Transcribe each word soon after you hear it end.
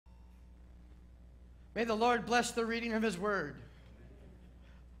May the Lord bless the reading of his word.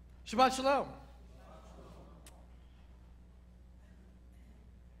 Shabbat shalom.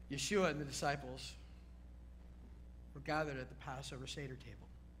 Yeshua and the disciples were gathered at the Passover Seder table.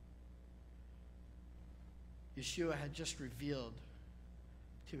 Yeshua had just revealed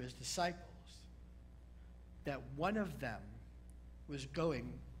to his disciples that one of them was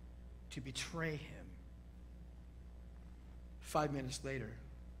going to betray him. 5 minutes later,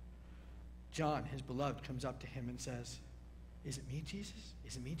 John, his beloved, comes up to him and says, "Is it me, Jesus?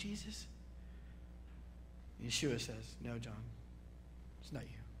 Is it me, Jesus?" Yeshua says, "No, John, it's not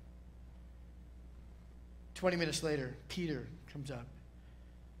you." 20 minutes later, Peter comes up,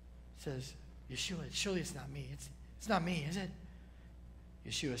 says, "Yeshua, surely it's not me. It's not me, is it?"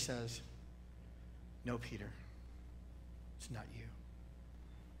 Yeshua says, "No, Peter, it's not you."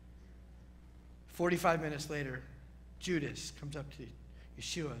 45 minutes later, Judas comes up to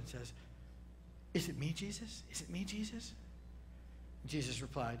Yeshua and says, "Is it me, Jesus? Is it me, Jesus?" Jesus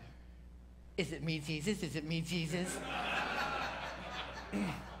replied, "Is it me, Jesus? Is it me, Jesus?"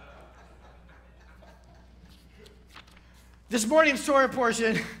 This morning's Torah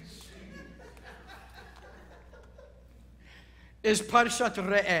portion is Parshat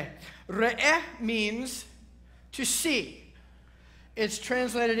Re'eh. Re'eh means to see. It's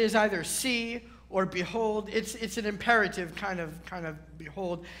translated as either see or behold. It's an imperative kind of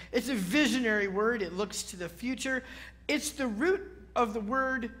behold. It's a visionary word. It looks to the future. It's the root of the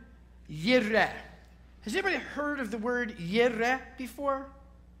word yireh. Has anybody heard of the word yireh before?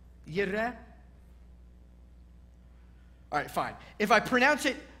 Yireh? All right, fine. If I pronounce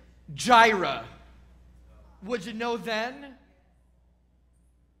it Jireh, would you know then?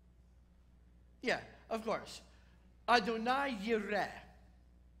 Yeah, of course. Adonai Yireh.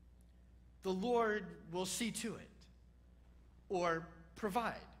 The Lord will see to it or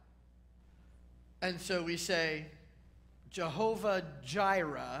provide. And so we say, Jehovah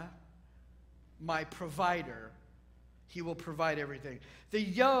Jireh, my provider. He will provide everything. The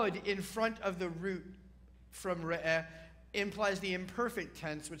yod in front of the root from Re'eh implies the imperfect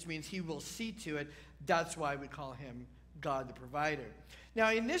tense, which means he will see to it. That's why we call him God the provider.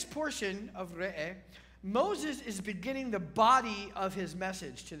 Now, in this portion of Re'eh, Moses is beginning the body of his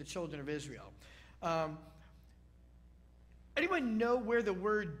message to the children of Israel. Anyone know where the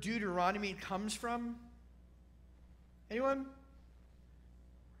word Deuteronomy comes from? Anyone?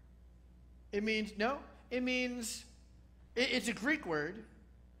 It means, no? It means, it's a Greek word.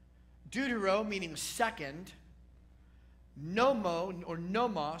 Deutero, meaning second. Nomo, or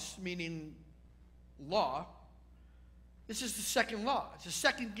nomos, meaning law. This is the second law. It's the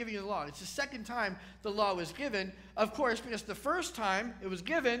second giving of the law. It's the second time the law was given. Of course, because the first time it was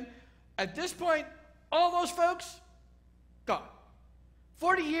given, at this point, all those folks, gone.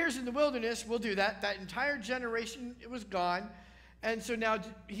 40 years in the wilderness will do that. That entire generation, it was gone. And so now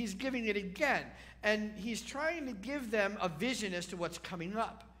he's giving it again. And he's trying to give them a vision as to what's coming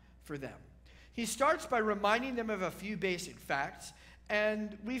up for them. He starts by reminding them of a few basic facts.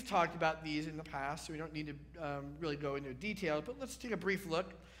 And we've talked about these in the past, so we don't need to really go into detail. But let's take a brief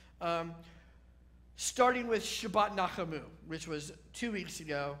look. Starting with Shabbat Nachamu, which was 2 weeks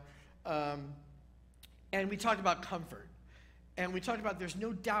ago. And we talked about comfort. And we talked about there's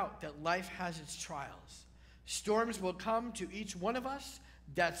no doubt that life has its trials. Storms will come to each one of us.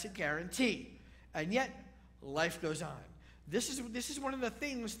 That's a guarantee. And yet, life goes on. This is one of the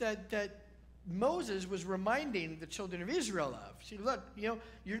things that Moses was reminding the children of Israel of. See, look, you're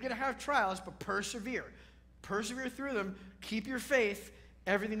going to have trials, but persevere. Persevere through them. Keep your faith.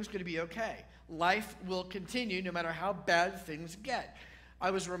 Everything's going to be okay. Life will continue no matter how bad things get. I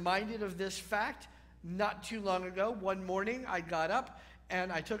was reminded of this fact not too long ago. One morning, I got up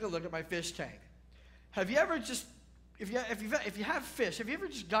and I took a look at my fish tank. Have you ever just, if you have fish, have you ever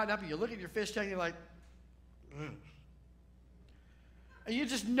just gotten up and you look at your fish tank and you're like, ugh. And you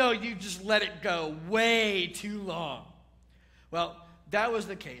just know you just let it go way too long. Well, that was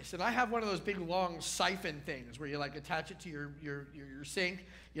the case. And I have one of those big long siphon things where you like attach it to your sink.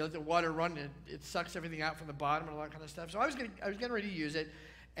 You let the water run and it sucks everything out from the bottom and all that kind of stuff. So I was getting ready to use it.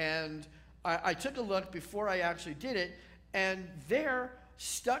 And I took a look before I actually did it. And there,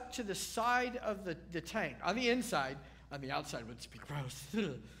 stuck to the side of the tank, on the inside, on the outside would be gross,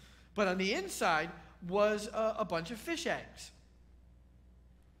 but on the inside was a bunch of fish eggs.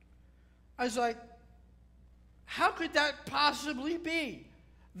 I was like, how could that possibly be?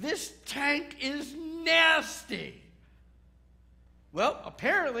 This tank is nasty. Well,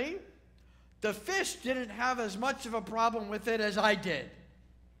 apparently, the fish didn't have as much of a problem with it as I did.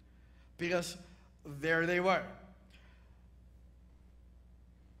 Because there they were.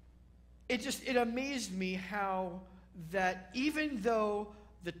 it amazed me how that even though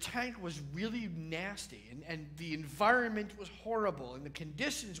the tank was really nasty and the environment was horrible and the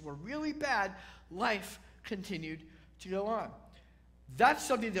conditions were really bad, life continued to go on. That's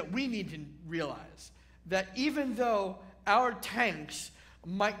something that we need to realize, that even though our tanks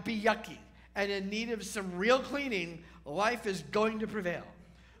might be yucky and in need of some real cleaning, life is going to prevail.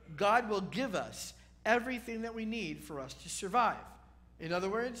 God will give us everything that we need for us to survive. In other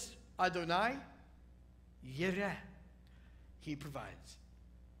words, Adonai Yireh. He provides.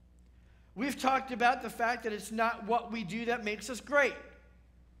 We've talked about the fact that it's not what we do that makes us great.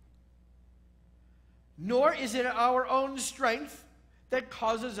 Nor is it our own strength that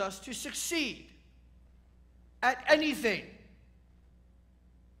causes us to succeed at anything.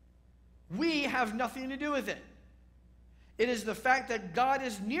 We have nothing to do with it. It is the fact that God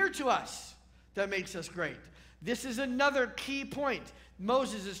is near to us that makes us great. This is another key point.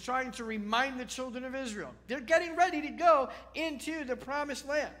 Moses is trying to remind the children of Israel. They're getting ready to go into the promised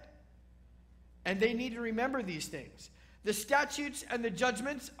land. And they need to remember these things. The statutes and the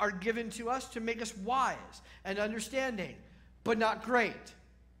judgments are given to us to make us wise and understanding, but not great.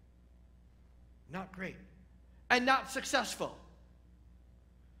 Not great. And not successful.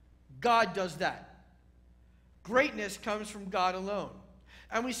 God does that. Greatness comes from God alone.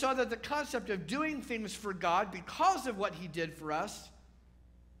 And we saw that the concept of doing things for God because of what he did for us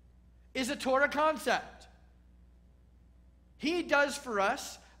is a Torah concept. He does for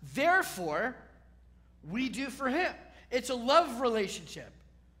us, therefore, we do for him. It's a love relationship.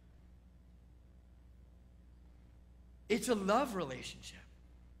 It's a love relationship.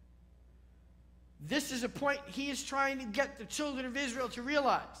 This is a point he is trying to get the children of Israel to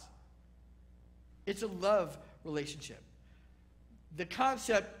realize. It's a love relationship. The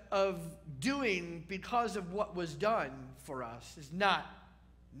concept of doing because of what was done for us is not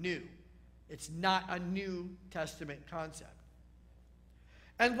new. It's not a New Testament concept.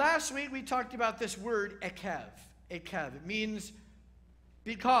 And last week we talked about this word ekev. Ekev. It means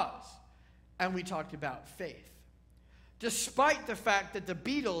because. And we talked about faith. Despite the fact that the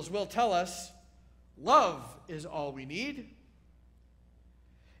Beatles will tell us love is all we need,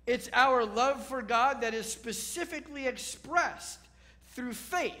 it's our love for God that is specifically expressed through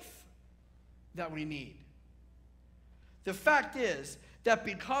faith that we need. The fact is that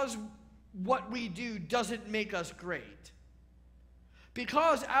because what we do doesn't make us great,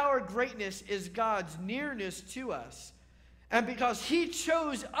 because our greatness is God's nearness to us, and because he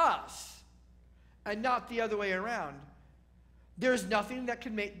chose us and not the other way around, there's nothing that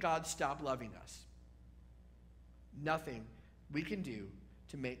can make God stop loving us. Nothing we can do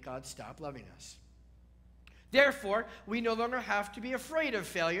to make God stop loving us. Therefore, we no longer have to be afraid of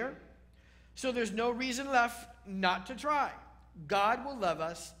failure, so there's no reason left not to try. God will love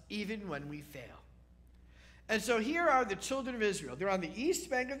us even when we fail. And so here are the children of Israel. They're on the east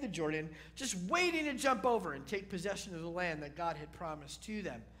bank of the Jordan, just waiting to jump over and take possession of the land that God had promised to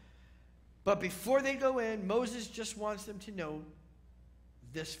them. But before they go in, Moses just wants them to know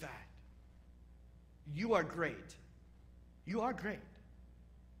this fact. You are great. You are great.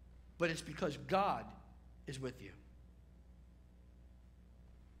 But it's because God is with you.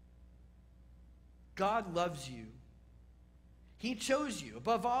 God loves you. He chose you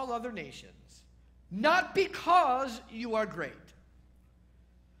above all other nations, not because you are great,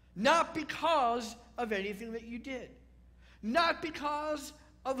 not because of anything that you did, not because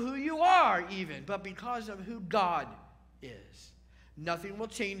of who you are even, but because of who God is. Nothing will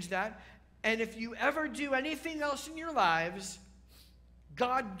change that. And if you ever do anything else in your lives,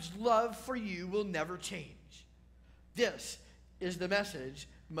 God's love for you will never change. This is the message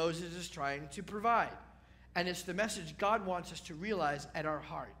Moses is trying to provide. And it's the message God wants us to realize at our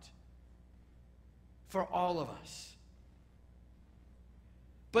heart. For all of us.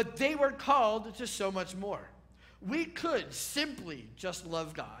 But they were called to so much more. We could simply just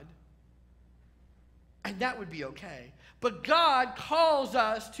love God, and that would be okay. But God calls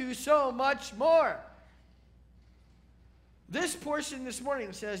us to so much more. This portion this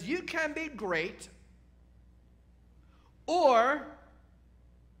morning says, you can be great, or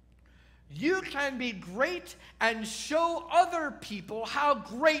you can be great and show other people how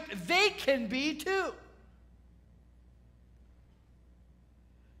great they can be too.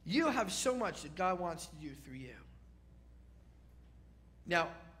 You have so much that God wants to do through you. Now,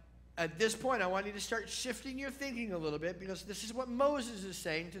 at this point, I want you to start shifting your thinking a little bit, because this is what Moses is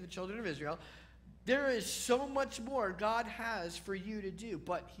saying to the children of Israel. There is so much more God has for you to do,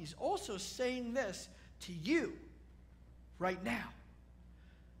 but he's also saying this to you right now.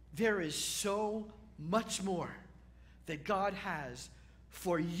 There is so much more that God has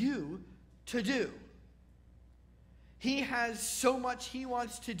for you to do. He has so much he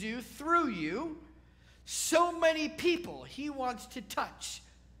wants to do through you, so many people he wants to touch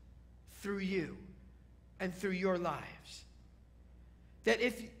through you and through your lives, that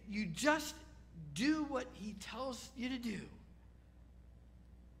if you just do what he tells you to do,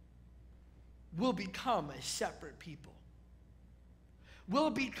 we'll become a separate people. We'll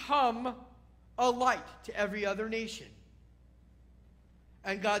become a light to every other nation.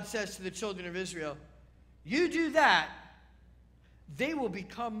 And God says to the children of Israel, you do that, they will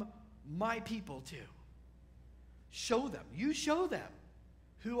become my people too. Show them. You show them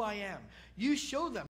who I am. You show them